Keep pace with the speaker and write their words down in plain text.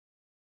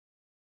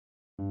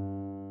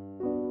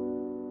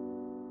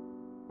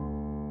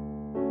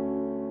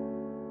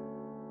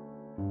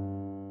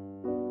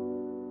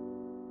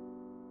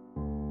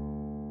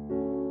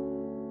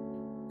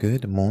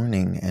Good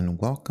morning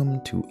and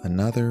welcome to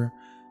another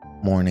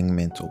morning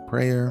mental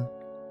prayer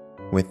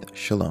with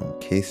Shalom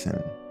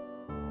Kaysen.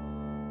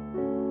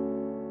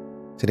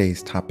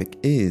 Today's topic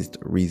is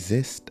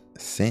resist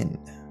sin.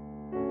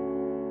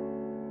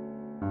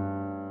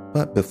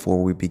 But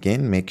before we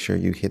begin, make sure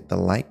you hit the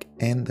like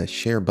and the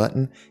share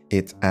button.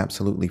 It's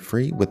absolutely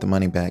free with the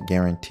money back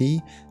guarantee,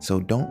 so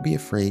don't be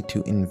afraid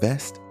to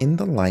invest in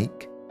the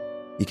like.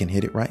 You can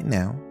hit it right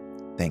now.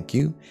 Thank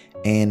you.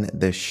 And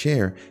the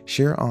share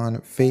on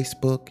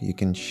Facebook. You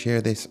can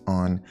share this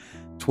on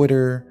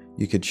Twitter.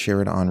 You could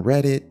share it on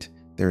Reddit.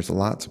 There's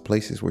lots of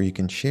places where you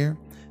can share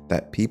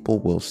that people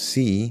will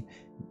see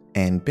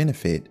and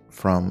benefit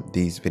from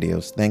these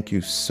videos. Thank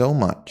you so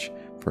much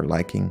for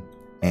liking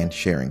and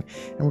sharing.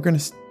 And we're going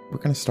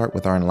to start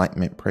with our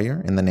enlightenment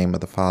prayer in the name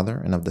of the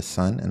Father and of the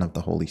Son and of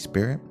the Holy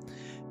Spirit.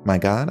 My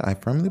God, I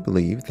firmly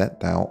believe that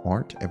thou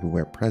art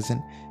everywhere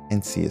present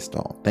and seest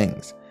all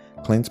things.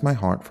 Cleanse my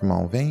heart from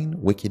all vain,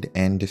 wicked,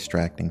 and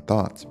distracting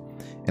thoughts.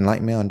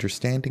 Enlighten my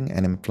understanding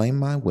and inflame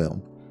my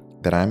will,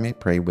 that I may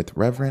pray with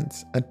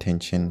reverence,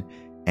 attention,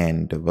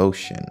 and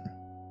devotion.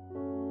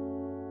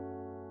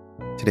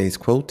 Today's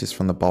quote is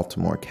from the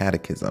Baltimore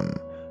Catechism.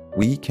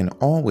 We can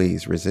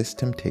always resist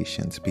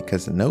temptations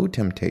because no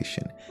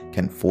temptation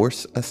can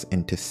force us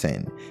into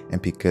sin,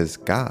 and because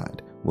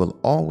God will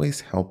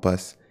always help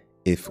us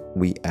if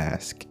we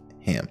ask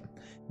Him.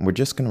 And we're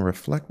just going to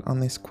reflect on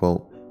this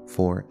quote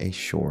for a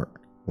short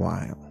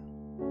while.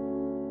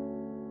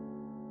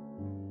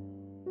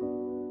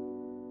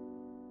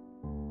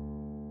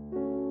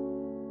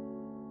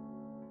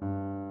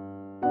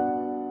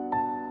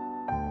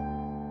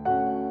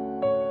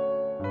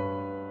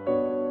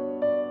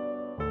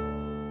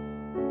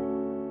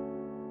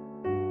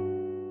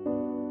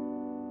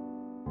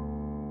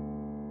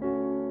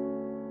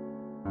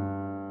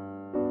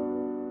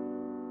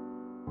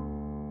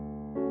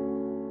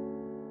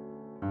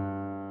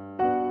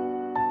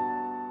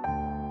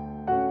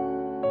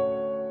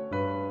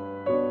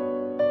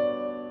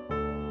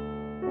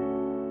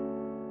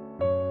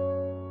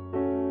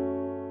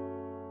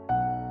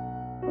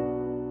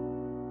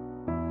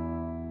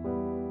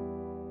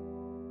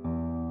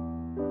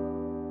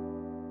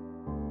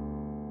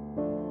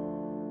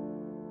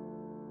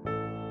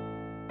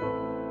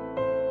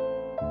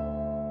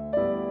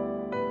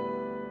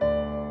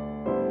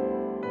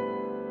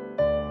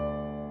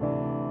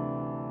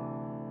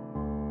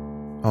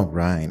 All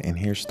right, and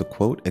here's the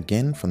quote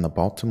again from the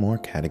Baltimore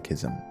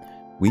Catechism.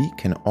 We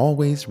can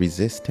always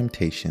resist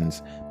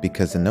temptations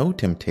because no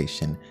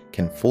temptation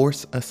can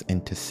force us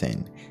into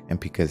sin, and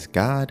because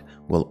God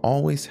will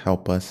always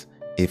help us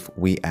if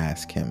we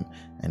ask Him.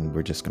 And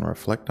we're just going to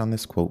reflect on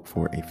this quote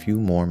for a few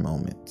more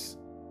moments.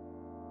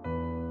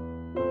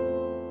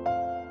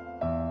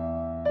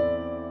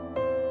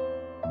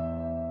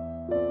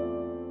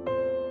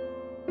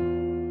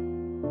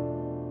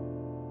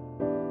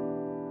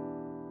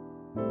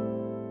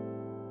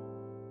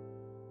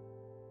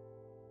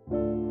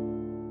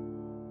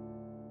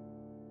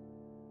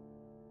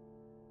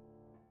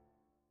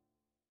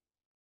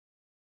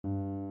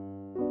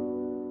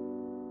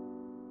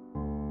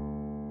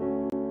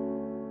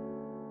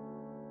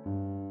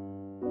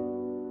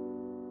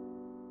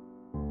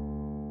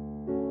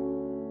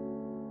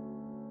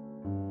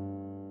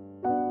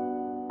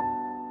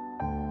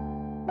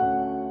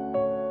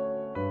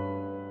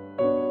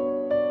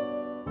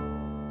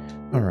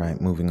 All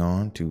right, moving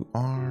on to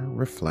our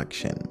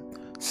reflection.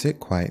 Sit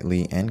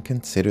quietly and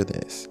consider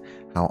this.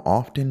 How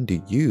often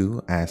do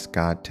you ask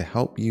God to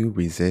help you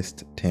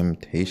resist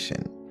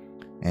temptation?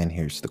 And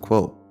here's the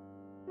quote.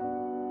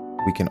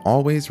 We can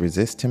always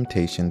resist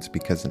temptations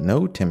because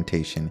no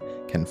temptation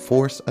can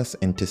force us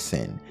into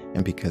sin,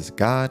 and because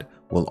God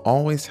will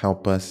always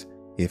help us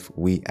if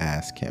we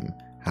ask Him.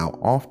 How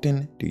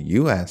often do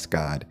you ask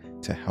God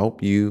to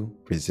help you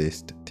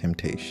resist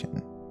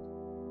temptation?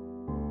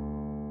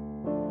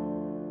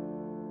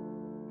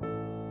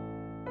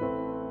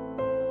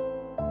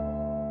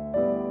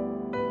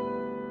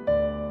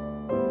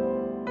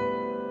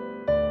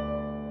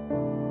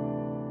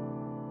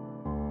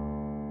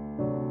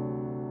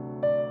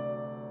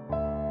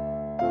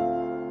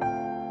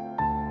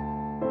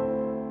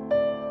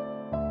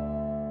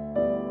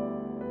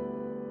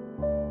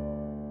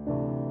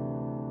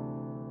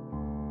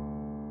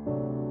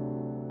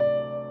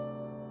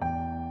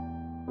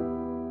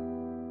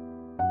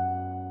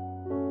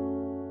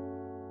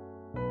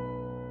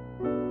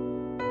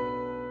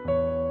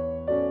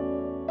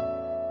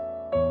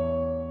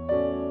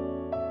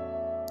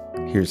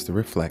 Here's the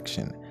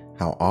reflection.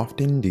 How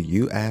often do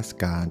you ask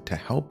God to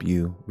help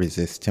you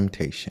resist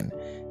temptation?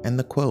 And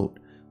the quote,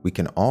 we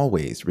can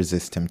always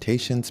resist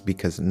temptations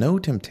because no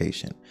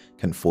temptation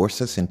can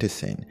force us into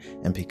sin,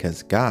 and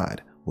because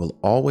God will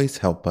always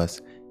help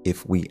us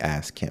if we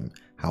ask Him.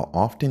 How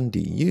often do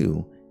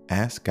you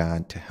ask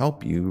God to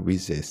help you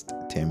resist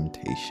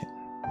temptation?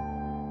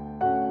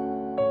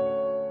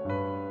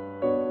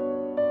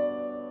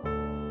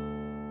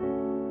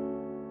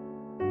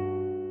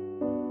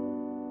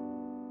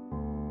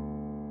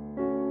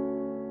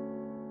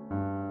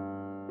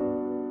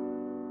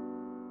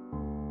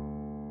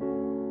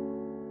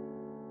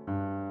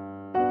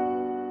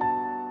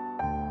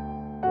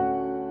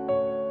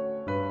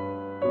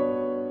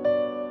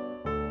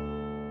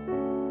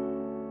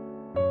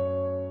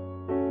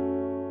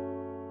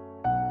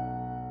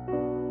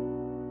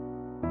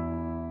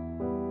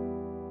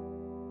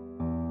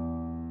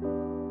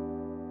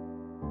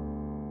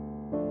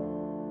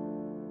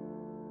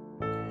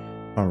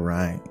 All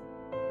right,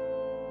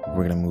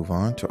 we're going to move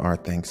on to our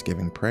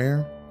Thanksgiving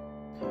prayer.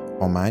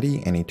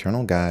 Almighty and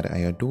eternal God, I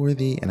adore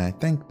thee and I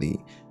thank thee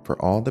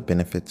for all the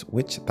benefits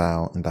which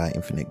thou in thy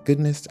infinite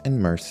goodness and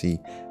mercy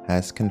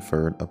hast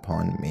conferred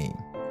upon me.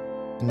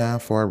 Now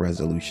for our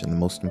resolution, the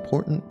most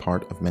important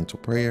part of mental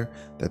prayer,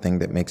 the thing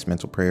that makes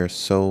mental prayer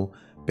so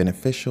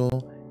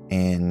beneficial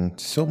and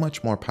so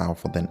much more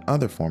powerful than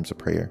other forms of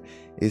prayer,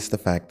 is the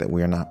fact that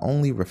we are not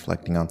only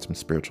reflecting on some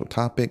spiritual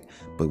topic,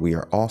 but we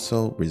are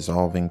also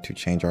resolving to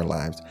change our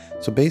lives.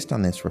 So based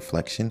on this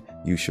reflection,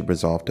 you should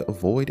resolve to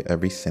avoid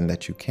every sin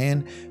that you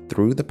can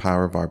through the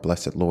power of our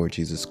blessed Lord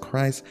Jesus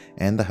Christ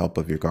and the help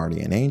of your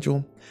guardian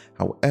angel.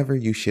 However,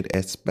 you should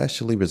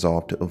especially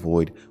resolve to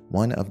avoid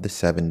one of the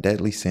 7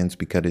 deadly sins,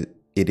 because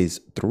it is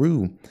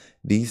through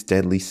these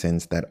deadly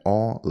sins that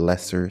all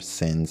lesser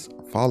sins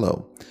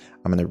follow.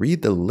 I'm going to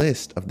read the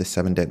list of the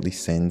 7 deadly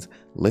sins,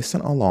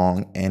 listen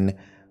along, and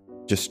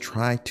just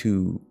try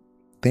to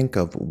think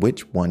of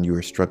which one you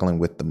are struggling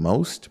with the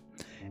most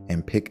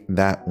and pick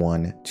that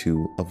one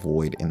to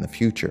avoid in the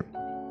future.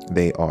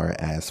 They are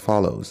as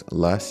follows: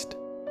 lust,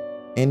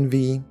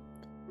 envy,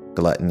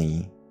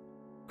 gluttony,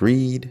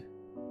 greed,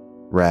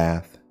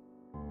 wrath,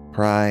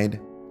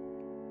 pride,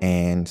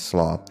 and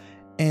sloth.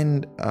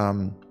 And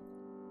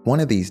one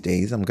of these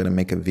days, I'm going to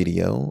make a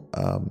video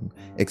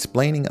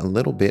explaining a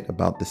little bit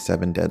about the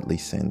 7 deadly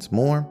sins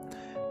more.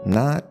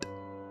 Not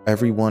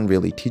everyone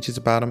really teaches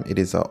about them. It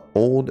is an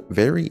old,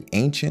 very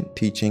ancient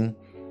teaching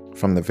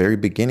from the very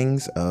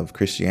beginnings of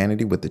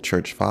Christianity with the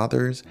church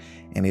fathers,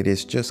 and it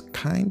is just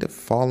kind of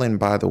fallen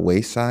by the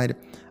wayside.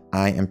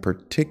 I am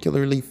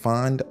particularly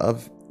fond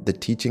of the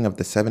teaching of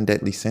the 7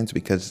 deadly sins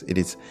because it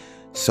is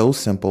so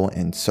simple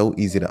and so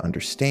easy to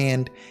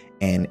understand,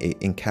 and it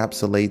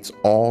encapsulates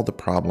all the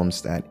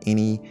problems that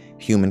any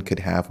human could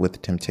have with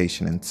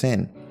temptation and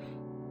sin.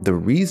 The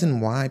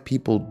reason why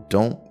people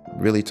don't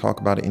really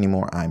talk about it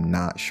anymore, I'm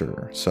not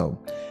sure. So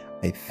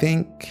I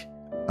think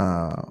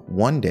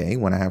one day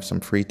when I have some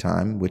free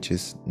time, which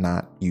is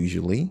not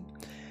usually,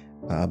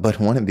 but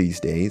one of these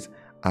days,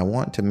 I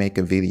want to make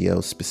a video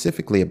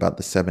specifically about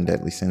the 7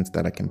 deadly sins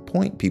that I can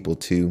point people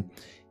to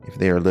if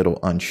they're a little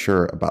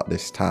unsure about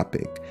this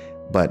topic.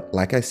 But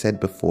like I said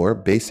before,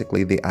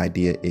 basically the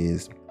idea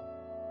is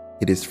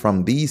it is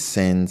from these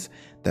sins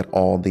that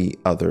all the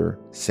other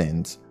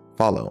sins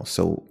follow.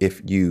 So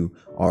if you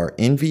are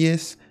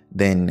envious,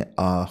 then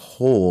a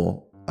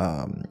whole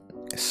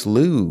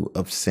slew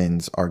of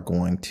sins are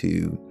going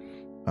to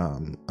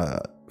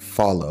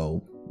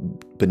follow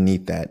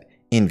beneath that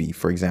envy.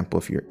 For example,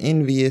 if you're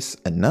envious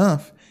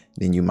enough,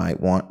 then you might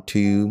want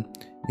to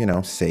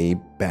say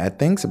bad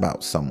things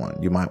about someone.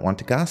 You might want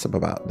to gossip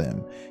about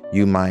them.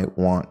 You might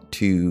want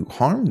to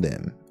harm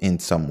them in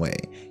some way.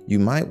 You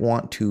might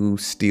want to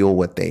steal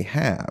what they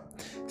have.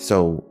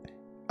 So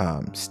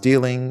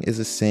stealing is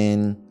a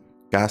sin.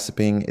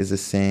 Gossiping is a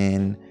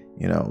sin.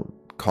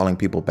 Calling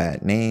people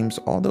bad names.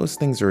 All those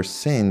things are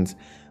sins,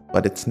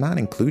 but it's not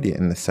included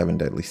in the 7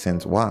 deadly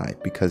sins. Why?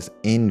 Because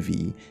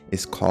envy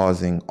is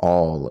causing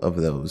all of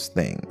those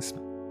things.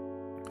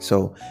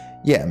 So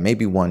yeah,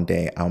 maybe one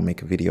day I'll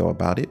make a video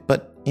about it,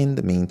 but in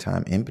the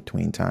meantime, in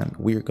between time,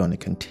 we're going to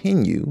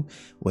continue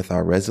with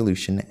our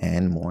resolution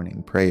and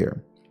morning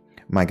prayer.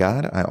 My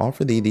God, I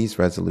offer thee these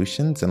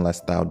resolutions,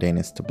 unless thou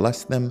deignest to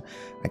bless them,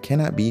 I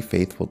cannot be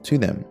faithful to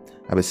them.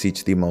 I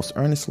beseech thee most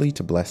earnestly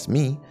to bless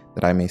me,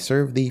 that I may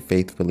serve thee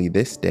faithfully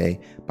this day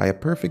by a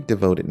perfect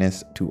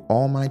devotedness to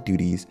all my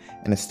duties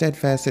and a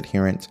steadfast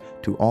adherence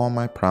to all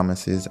my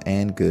promises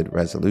and good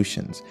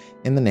resolutions.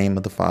 In the name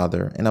of the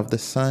Father, and of the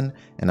Son,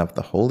 and of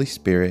the Holy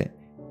Spirit.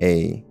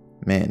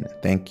 Amen.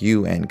 Thank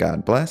you and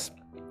God bless.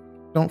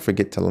 Don't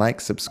forget to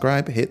like,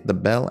 subscribe, hit the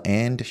bell,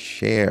 and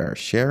share.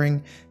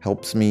 Sharing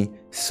helps me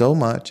so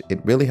much.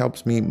 It really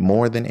helps me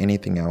more than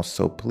anything else.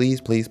 So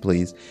please, please,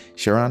 please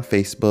share on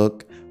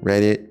Facebook,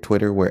 Reddit,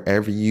 Twitter,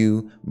 wherever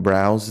you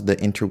browse the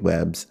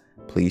interwebs.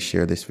 Please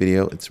share this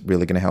video. It's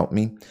really going to help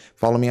me.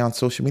 Follow me on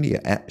social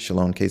media at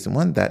Shalone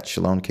Kaysen1. That's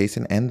Shalone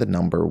Kaysen and the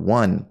number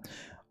 1.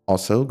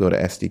 Also, go to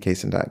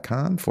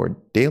sdkaysen.com for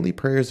daily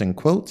prayers and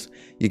quotes.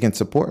 You can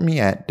support me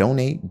at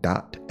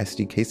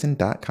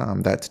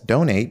donate.sdkaysen.com. That's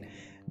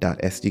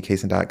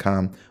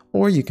donate.sdkaysen.com.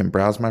 Or you can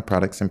browse my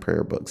products and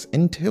prayer books.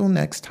 Until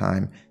next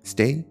time,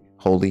 stay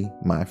holy,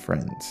 my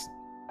friends.